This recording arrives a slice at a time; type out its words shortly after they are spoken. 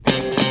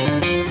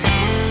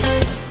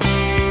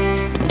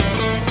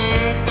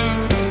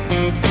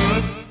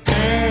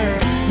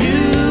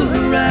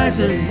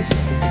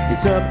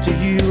it's up to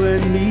you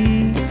and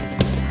me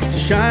to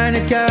shine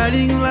a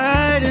guiding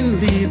light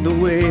and lead the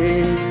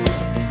way.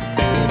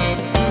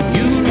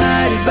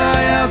 United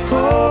by our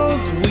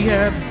cause, we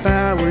have the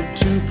power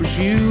to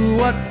pursue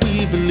what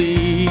we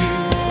believe.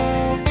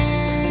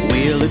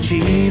 We'll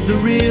achieve the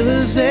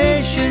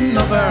realization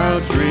of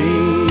our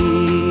dreams.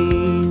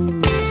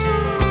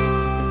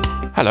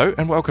 Hello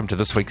and welcome to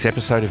this week's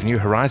episode of New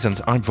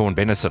Horizons. I'm Vaughan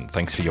Bennison.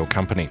 Thanks for your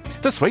company.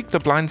 This week, the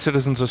Blind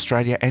Citizens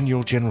Australia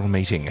Annual General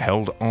Meeting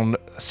held on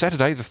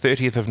Saturday the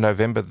 30th of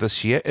November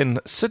this year in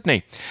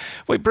Sydney.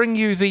 We bring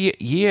you the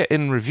year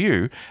in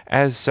review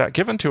as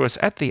given to us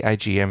at the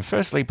AGM,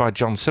 firstly by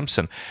John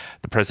Simpson,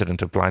 the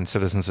President of Blind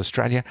Citizens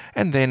Australia,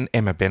 and then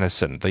Emma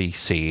Bennison, the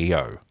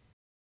CEO.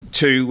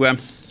 To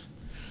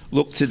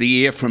look to the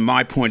year from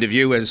my point of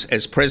view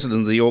as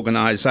President of the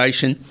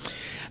organisation,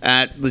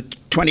 the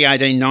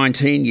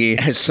 2018-19 year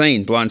has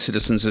seen Blind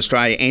Citizens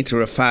Australia enter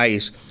a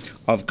phase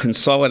of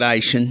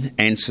consolidation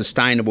and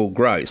sustainable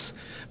growth.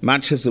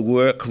 Much of the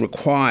work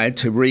required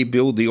to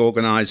rebuild the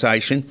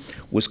organisation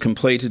was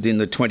completed in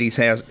the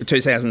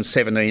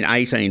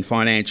 2017-18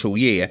 financial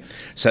year,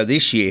 so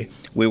this year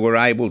we were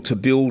able to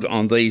build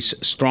on these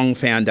strong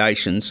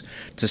foundations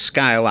to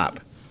scale up.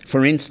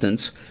 For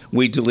instance,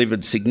 we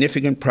delivered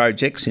significant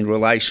projects in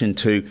relation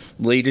to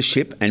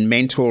leadership and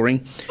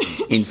mentoring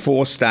in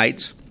 4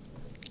 states,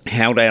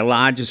 held our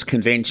largest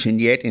convention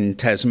yet in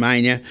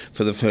Tasmania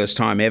for the first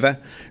time ever,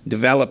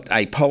 developed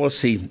a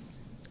policy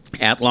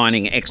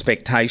outlining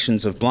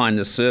expectations of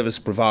blindness service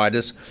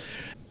providers,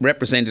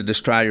 represented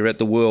Australia at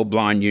the World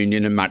Blind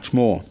Union and much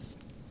more.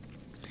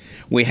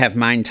 We have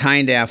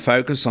maintained our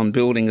focus on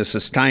building a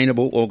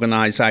sustainable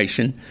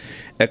organisation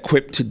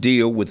equipped to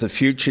deal with the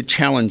future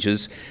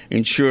challenges,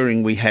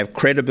 ensuring we have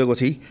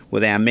credibility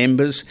with our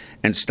members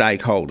and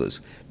stakeholders,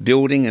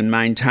 building and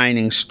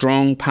maintaining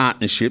strong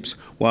partnerships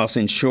whilst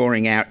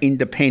ensuring our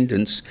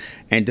independence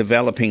and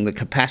developing the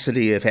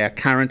capacity of our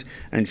current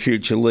and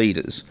future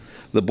leaders.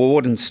 The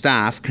board and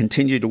staff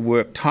continue to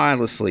work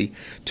tirelessly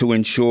to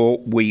ensure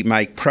we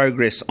make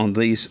progress on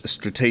these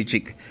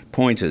strategic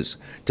pointers.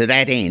 To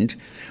that end,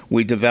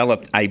 we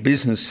developed a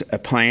business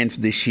plan for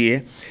this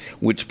year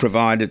which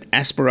provided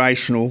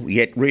aspirational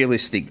yet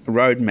realistic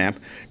roadmap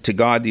to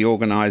guide the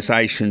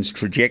organisation's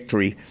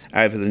trajectory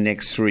over the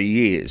next 3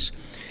 years.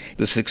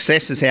 The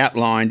successes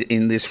outlined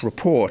in this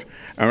report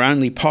are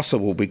only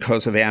possible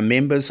because of our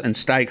members' and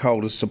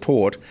stakeholders'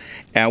 support,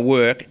 our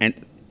work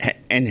and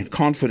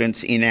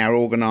confidence in our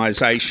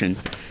organisation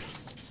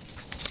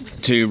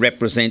to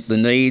represent the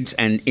needs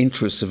and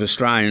interests of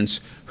Australians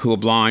who are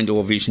blind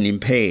or vision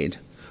impaired.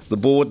 The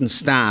board and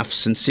staff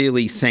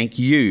sincerely thank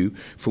you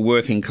for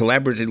working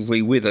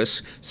collaboratively with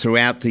us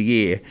throughout the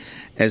year,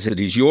 as it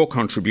is your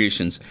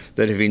contributions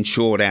that have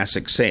ensured our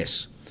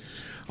success.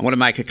 I want to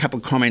make a couple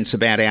of comments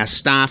about our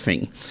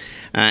staffing.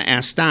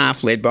 Our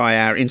staff, led by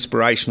our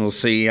inspirational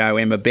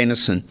CEO Emma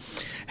Bennison,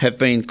 have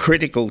been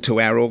critical to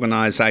our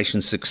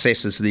organisation's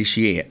successes this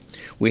year.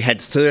 We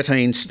had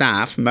 13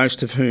 staff,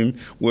 most of whom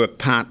work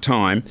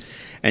part-time,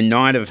 and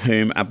 9 of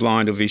whom are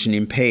blind or vision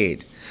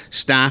impaired.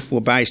 Staff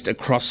were based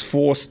across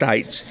 4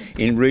 states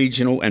in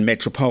regional and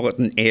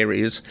metropolitan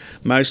areas,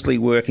 mostly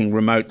working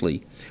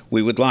remotely.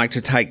 We would like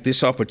to take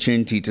this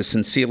opportunity to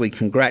sincerely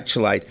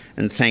congratulate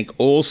and thank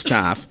all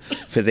staff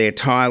for their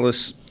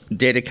tireless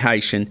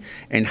dedication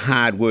and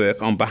hard work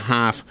on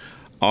behalf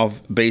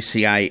of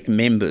BCA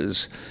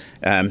members.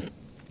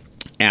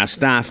 Our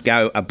staff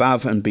go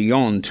above and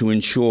beyond to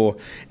ensure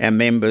our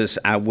members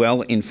are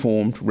well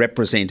informed,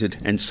 represented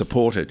and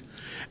supported.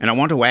 And I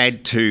want to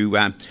add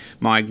to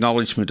my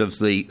acknowledgement of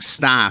the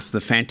staff,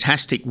 the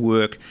fantastic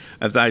work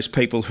of those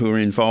people who are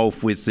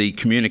involved with the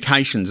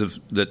communications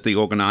that the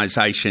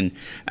organisation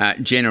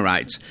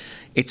generates.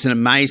 It's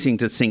amazing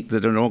to think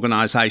that an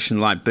organisation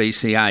like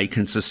BCA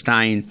can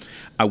sustain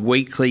a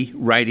weekly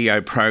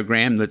radio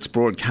program that's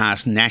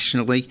broadcast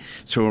nationally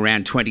through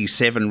around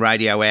 27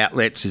 radio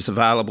outlets, is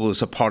available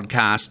as a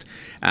podcast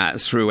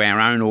through our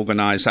own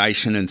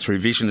organisation and through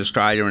Vision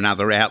Australia and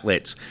other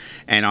outlets.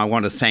 And I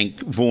want to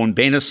thank Vaughan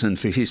Bennison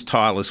for his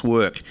tireless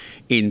work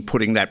in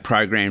putting that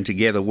program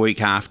together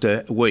week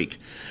after week.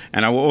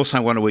 And I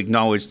also want to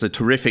acknowledge the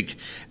terrific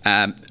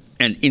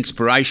and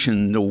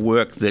inspirational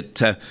work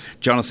that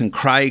Jonathan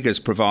Craig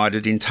has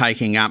provided in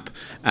taking up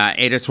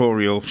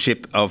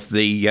editorialship of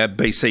the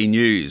BC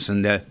News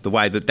and the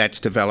way that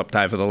that's developed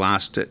over the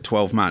last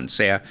 12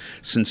 months. Our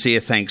sincere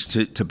thanks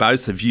to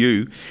both of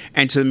you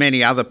and to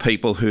many other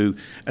people who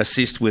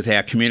assist with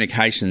our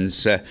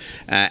communications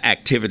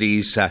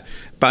activities,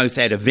 both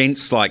at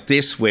events like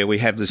this, where we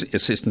have the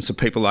assistance of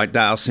people like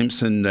Dale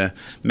Simpson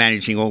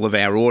managing all of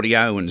our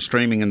audio and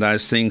streaming and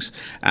those things,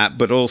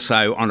 but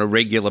also on a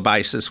regular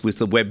basis with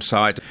the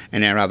website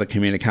and our other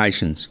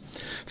communications.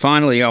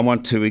 Finally, I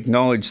want to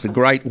acknowledge the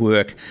great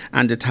work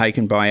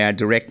undertaken by our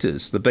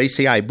directors. The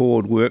BCA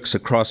board works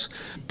across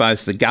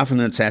both the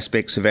governance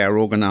aspects of our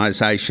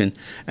organisation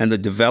and the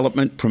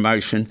development,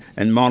 promotion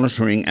and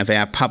monitoring of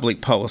our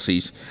public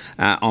policies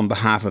on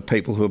behalf of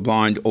people who are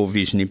blind or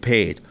vision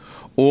impaired.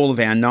 All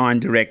of our 9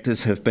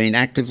 directors have been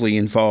actively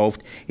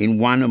involved in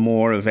one or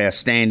more of our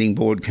standing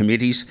board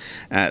committees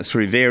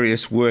through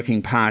various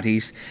working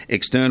parties,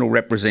 external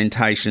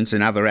representations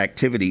and other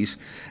activities,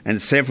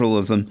 and several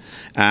of them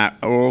are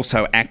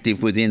also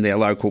active within their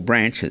local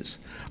branches.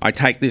 I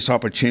take this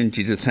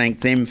opportunity to thank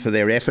them for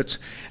their efforts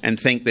and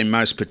thank them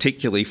most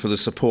particularly for the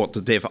support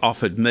that they've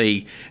offered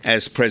me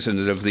as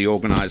president of the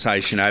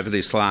organisation over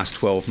this last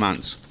 12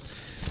 months.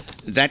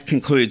 That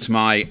concludes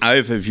my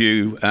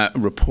overview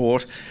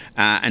report,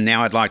 and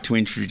now I'd like to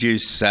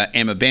introduce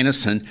Emma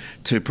Bennison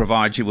to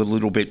provide you with a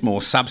little bit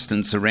more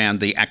substance around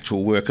the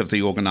actual work of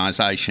the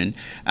organisation.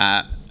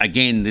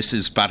 Again, this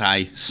is but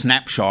a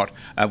snapshot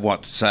of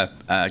what's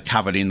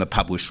covered in the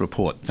published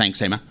report. Thanks,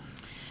 Emma.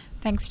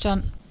 Thanks,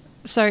 John.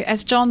 So,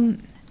 as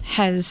John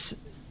has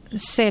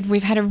said,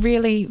 we've had a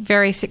really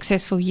very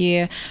successful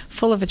year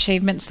full of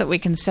achievements that we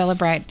can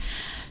celebrate.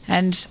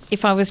 And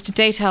if I was to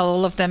detail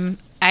all of them,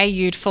 A,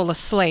 you'd fall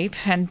asleep,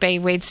 and B,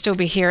 we'd still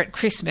be here at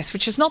Christmas,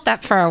 which is not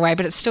that far away,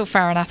 but it's still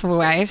far enough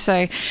away.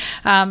 So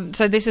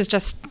this is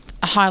just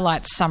a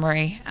highlights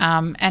summary.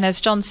 And as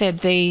John said,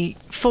 the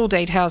full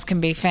details can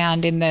be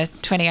found in the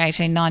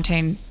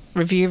 2018-19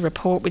 review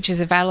report, which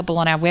is available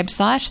on our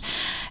website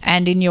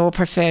and in your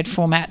preferred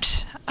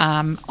format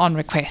on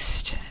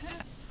request.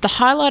 The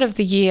highlight of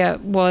the year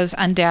was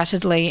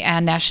undoubtedly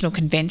our National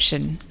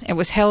Convention. It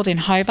was held in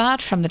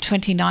Hobart from the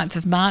 29th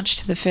of March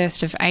to the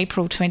 1st of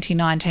April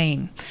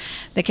 2019.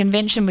 The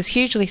convention was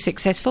hugely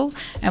successful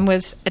and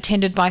was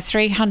attended by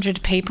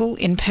 300 people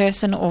in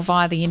person or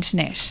via the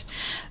internet.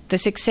 The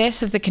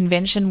success of the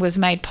convention was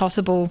made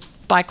possible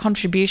by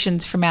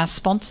contributions from our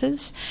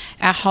sponsors,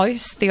 our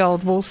hosts, the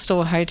Old Wool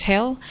Store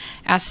Hotel,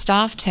 our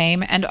staff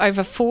team, and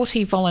over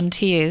 40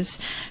 volunteers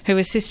who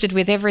assisted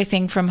with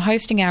everything from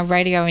hosting our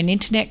radio and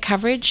internet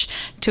coverage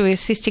to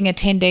assisting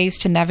attendees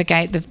to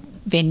navigate the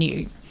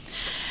venue.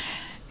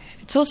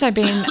 It's also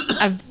been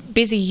a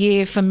busy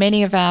year for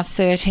many of our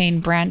 13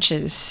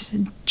 branches.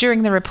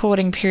 During the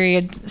reporting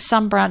period,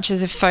 some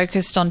branches have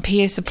focused on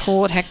peer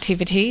support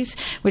activities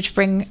which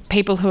bring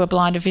people who are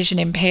blind or vision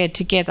impaired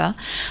together,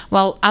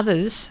 while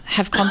others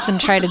have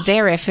concentrated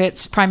their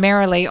efforts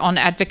primarily on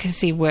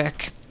advocacy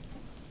work.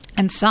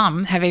 And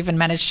some have even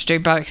managed to do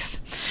both.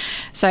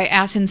 So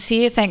our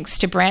sincere thanks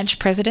to branch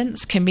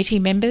presidents, committee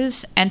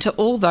members, and to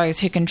all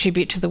those who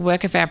contribute to the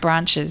work of our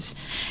branches.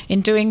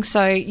 In doing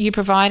so, you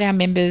provide our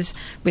members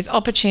with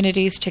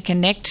opportunities to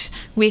connect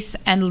with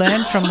and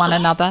learn from one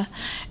another,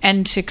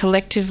 and to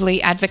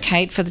collectively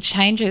advocate for the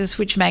changes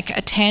which make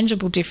a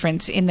tangible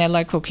difference in their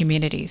local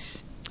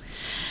communities.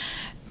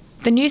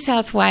 The New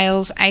South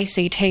Wales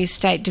ACT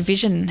State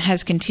Division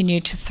has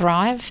continued to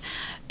thrive,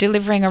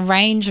 delivering a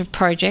range of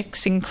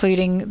projects,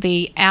 including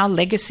the Our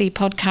Legacy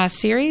podcast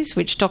series,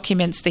 which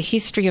documents the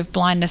history of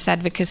blindness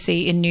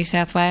advocacy in New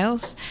South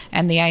Wales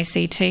and the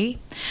ACT,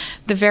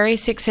 the very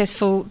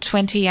successful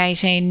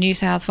 2018 New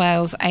South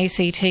Wales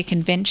ACT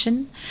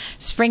Convention,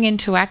 Spring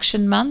Into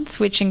Action Month,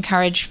 which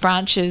encouraged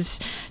branches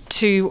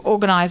to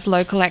organise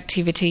local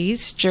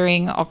activities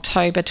during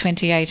October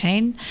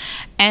 2018,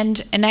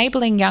 and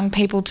enabling young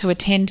people to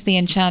attend the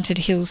Enchanted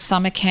Hills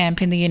Summer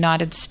Camp in the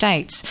United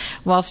States,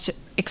 whilst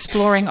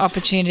exploring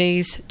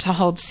opportunities to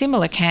hold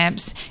similar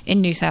camps in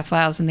New South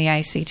Wales and the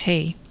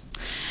ACT.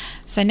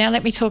 So now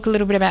let me talk a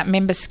little bit about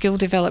member skill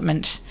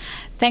development.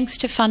 Thanks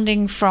to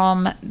funding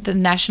from the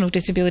National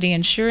Disability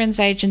Insurance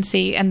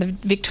Agency and the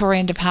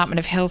Victorian Department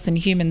of Health and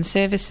Human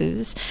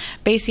Services,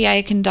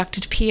 BCA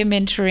conducted peer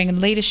mentoring and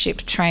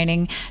leadership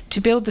training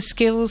to build the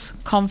skills,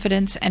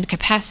 confidence and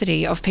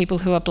capacity of people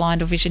who are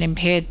blind or vision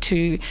impaired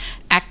to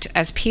act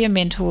as peer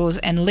mentors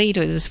and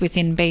leaders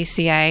within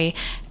BCA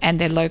and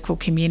their local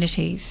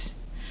communities.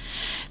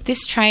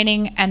 This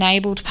training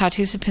enabled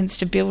participants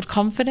to build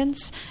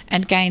confidence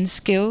and gain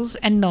skills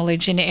and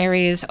knowledge in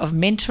areas of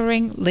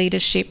mentoring,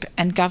 leadership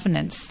and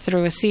governance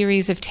through a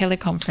series of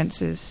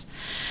teleconferences.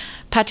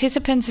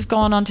 Participants have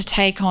gone on to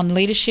take on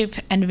leadership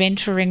and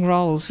mentoring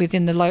roles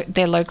within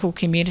their local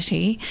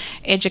community,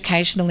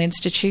 educational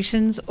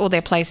institutions or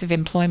their place of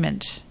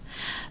employment.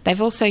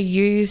 They've also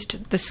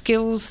used the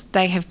skills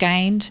they have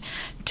gained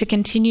to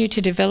continue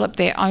to develop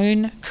their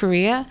own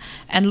career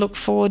and look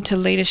forward to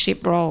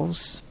leadership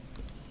roles.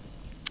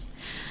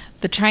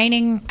 The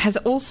training has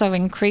also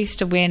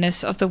increased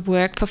awareness of the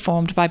work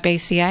performed by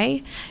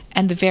BCA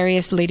and the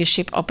various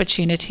leadership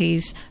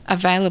opportunities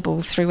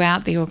available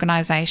throughout the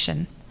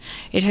organisation.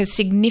 It has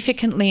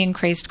significantly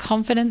increased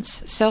confidence,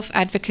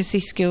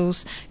 self-advocacy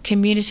skills,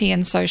 community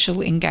and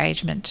social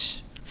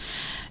engagement.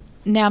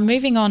 Now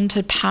moving on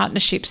to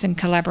partnerships and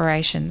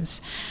collaborations.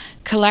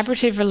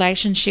 Collaborative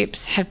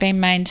relationships have been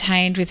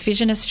maintained with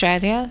Vision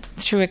Australia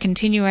through a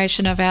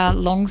continuation of our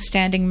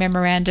long-standing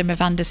Memorandum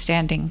of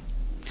Understanding.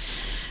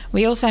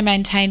 We also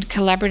maintained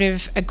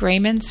collaborative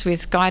agreements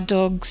with Guide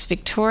Dogs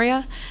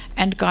Victoria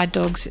and Guide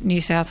Dogs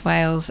New South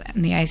Wales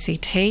and the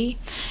ACT,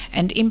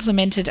 and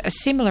implemented a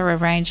similar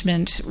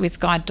arrangement with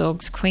Guide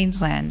Dogs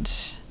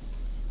Queensland.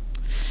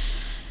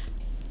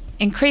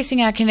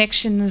 Increasing our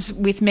connections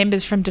with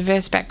members from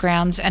diverse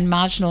backgrounds and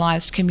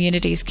marginalised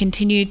communities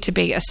continued to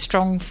be a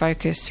strong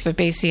focus for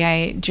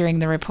BCA during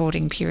the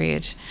reporting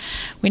period.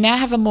 We now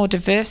have a more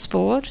diverse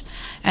board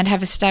and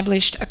have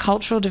established a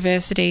cultural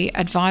diversity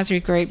advisory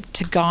group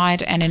to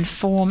guide and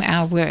inform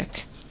our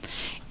work.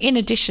 In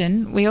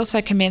addition, we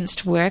also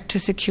commenced work to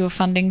secure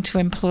funding to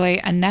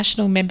employ a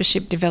National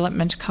Membership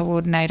Development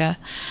Coordinator,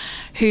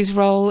 whose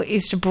role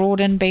is to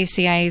broaden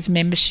BCA's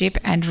membership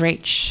and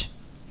reach.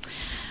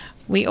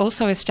 We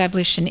also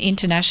established an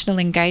international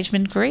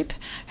engagement group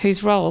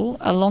whose role,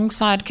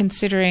 alongside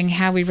considering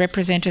how we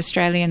represent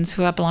Australians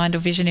who are blind or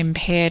vision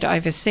impaired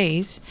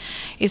overseas,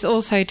 is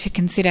also to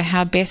consider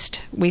how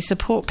best we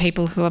support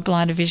people who are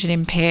blind or vision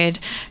impaired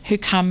who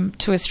come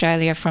to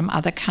Australia from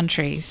other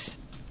countries.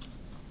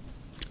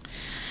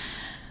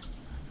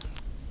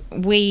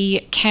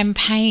 We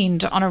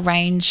campaigned on a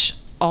range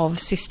of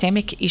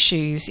systemic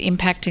issues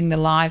impacting the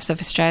lives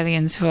of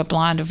Australians who are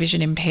blind or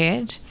vision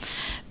impaired.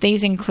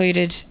 These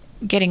included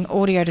getting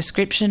audio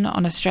description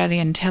on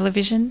Australian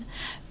television,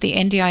 the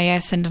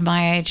NDIS and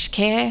My Aged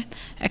Care,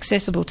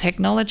 accessible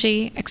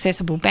technology,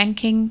 accessible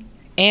banking,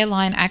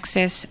 airline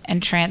access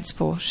and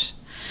transport.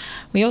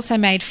 We also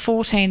made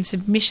 14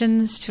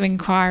 submissions to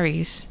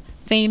inquiries.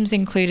 Themes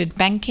included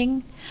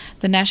banking,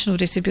 the National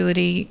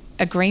Disability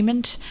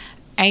Agreement,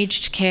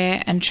 aged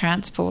care and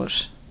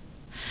transport.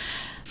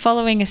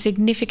 Following a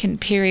significant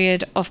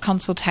period of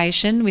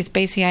consultation with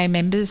BCA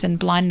members and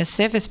blindness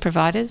service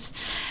providers,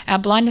 our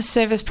blindness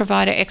service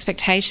provider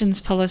expectations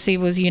policy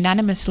was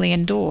unanimously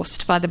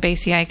endorsed by the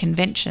BCA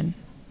Convention.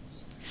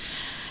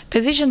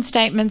 Position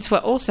statements were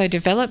also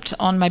developed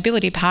on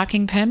mobility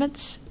parking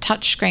permits,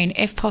 touchscreen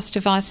EFTPOS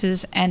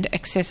devices and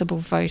accessible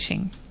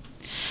voting.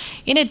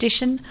 In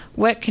addition,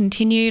 work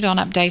continued on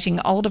updating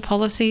older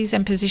policies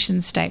and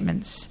position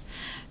statements.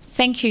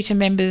 Thank you to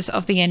members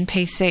of the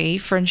NPC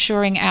for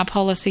ensuring our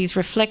policies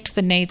reflect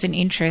the needs and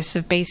interests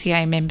of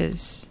BCA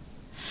members.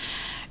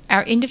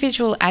 Our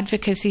individual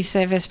advocacy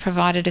service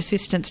provided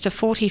assistance to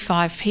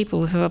 45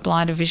 people who are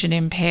blind or vision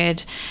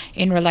impaired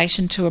in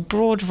relation to a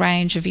broad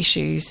range of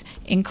issues,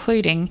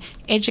 including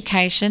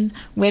education,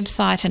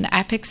 website and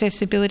app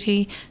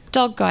accessibility,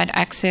 dog guide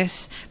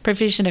access,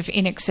 provision of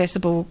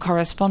inaccessible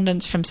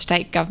correspondence from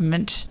state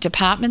government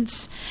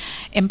departments,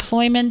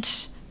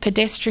 employment,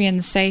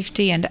 pedestrian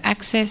safety and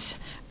access,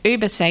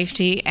 Uber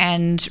safety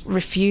and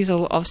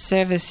refusal of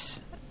service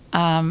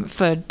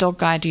for dog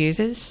guide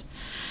users.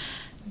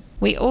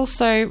 We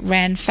also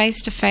ran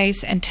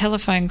face-to-face and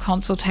telephone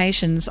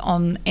consultations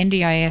on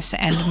NDIS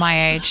and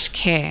My Aged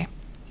Care.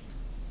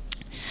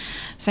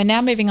 So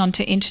now moving on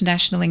to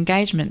international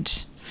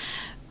engagement.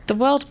 The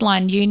World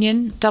Blind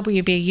Union,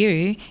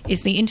 WBU,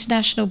 is the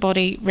international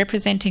body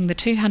representing the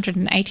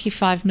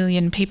 285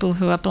 million people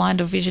who are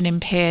blind or vision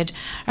impaired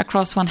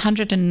across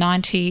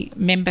 190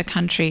 member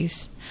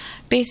countries.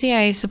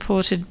 BCA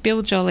supported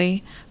Bill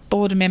Jolly,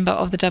 board member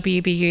of the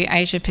WBU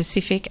Asia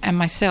Pacific, and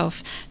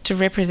myself to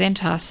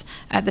represent us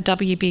at the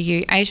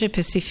WBU Asia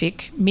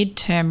Pacific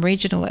Midterm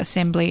Regional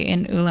Assembly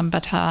in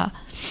Ulaanbaatar,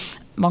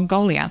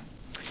 Mongolia.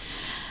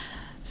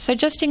 So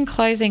just in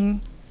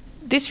closing,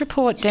 this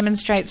report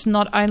demonstrates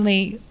not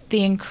only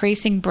the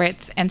increasing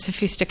breadth and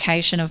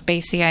sophistication of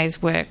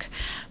BCA's work,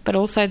 but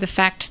also the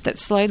fact that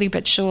slowly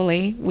but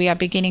surely we are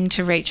beginning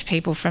to reach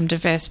people from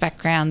diverse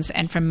backgrounds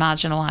and from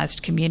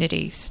marginalised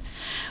communities.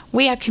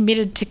 We are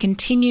committed to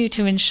continue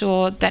to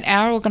ensure that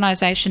our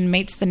organisation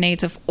meets the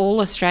needs of all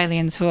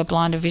Australians who are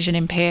blind or vision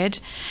impaired,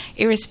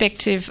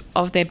 irrespective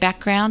of their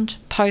background,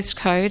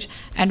 postcode,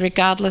 and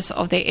regardless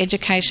of their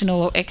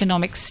educational or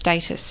economic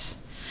status.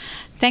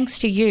 Thanks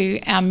to you,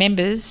 our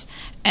members,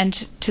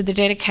 and to the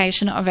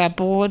dedication of our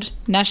board,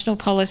 National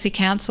Policy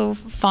Council,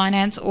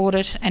 Finance,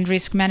 Audit and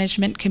Risk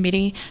Management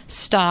Committee,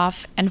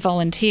 staff and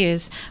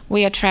volunteers,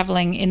 we are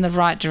travelling in the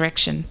right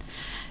direction.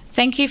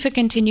 Thank you for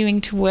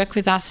continuing to work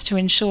with us to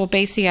ensure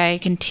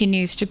BCA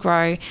continues to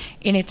grow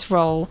in its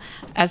role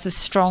as a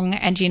strong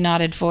and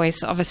united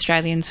voice of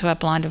Australians who are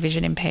blind or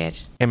vision impaired.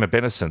 Emma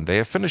Bennison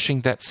there,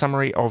 finishing that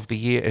summary of the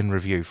year in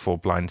review for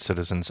Blind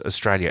Citizens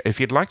Australia. If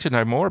you'd like to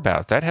know more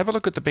about that, have a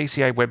look at the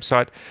BCA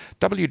website,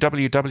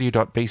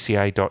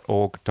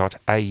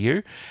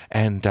 www.bca.org.au,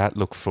 and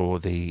look for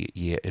the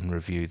year in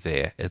review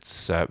there.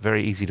 It's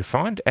very easy to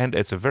find, and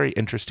it's a very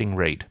interesting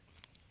read.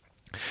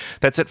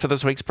 That's it for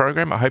this week's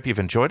program. I hope you've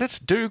enjoyed it.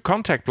 Do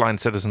contact Blind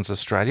Citizens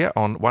Australia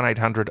on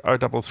 1800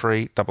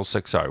 033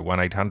 660,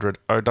 1800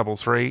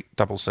 033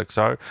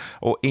 660,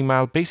 or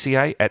email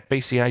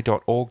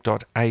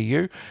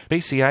bca@bca.org.au,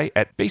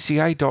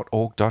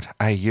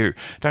 bca@bca.org.au.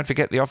 Don't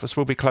forget the office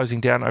will be closing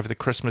down over the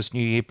Christmas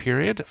New Year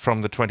period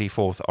from the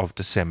 24th of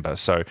December.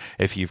 So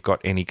if you've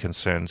got any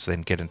concerns,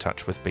 then get in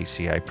touch with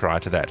BCA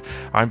prior to that.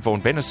 I'm Vaughan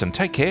Bennison.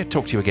 Take care.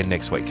 Talk to you again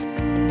next week.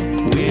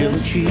 We'll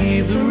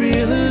achieve the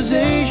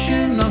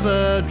realization of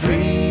our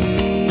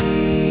dreams,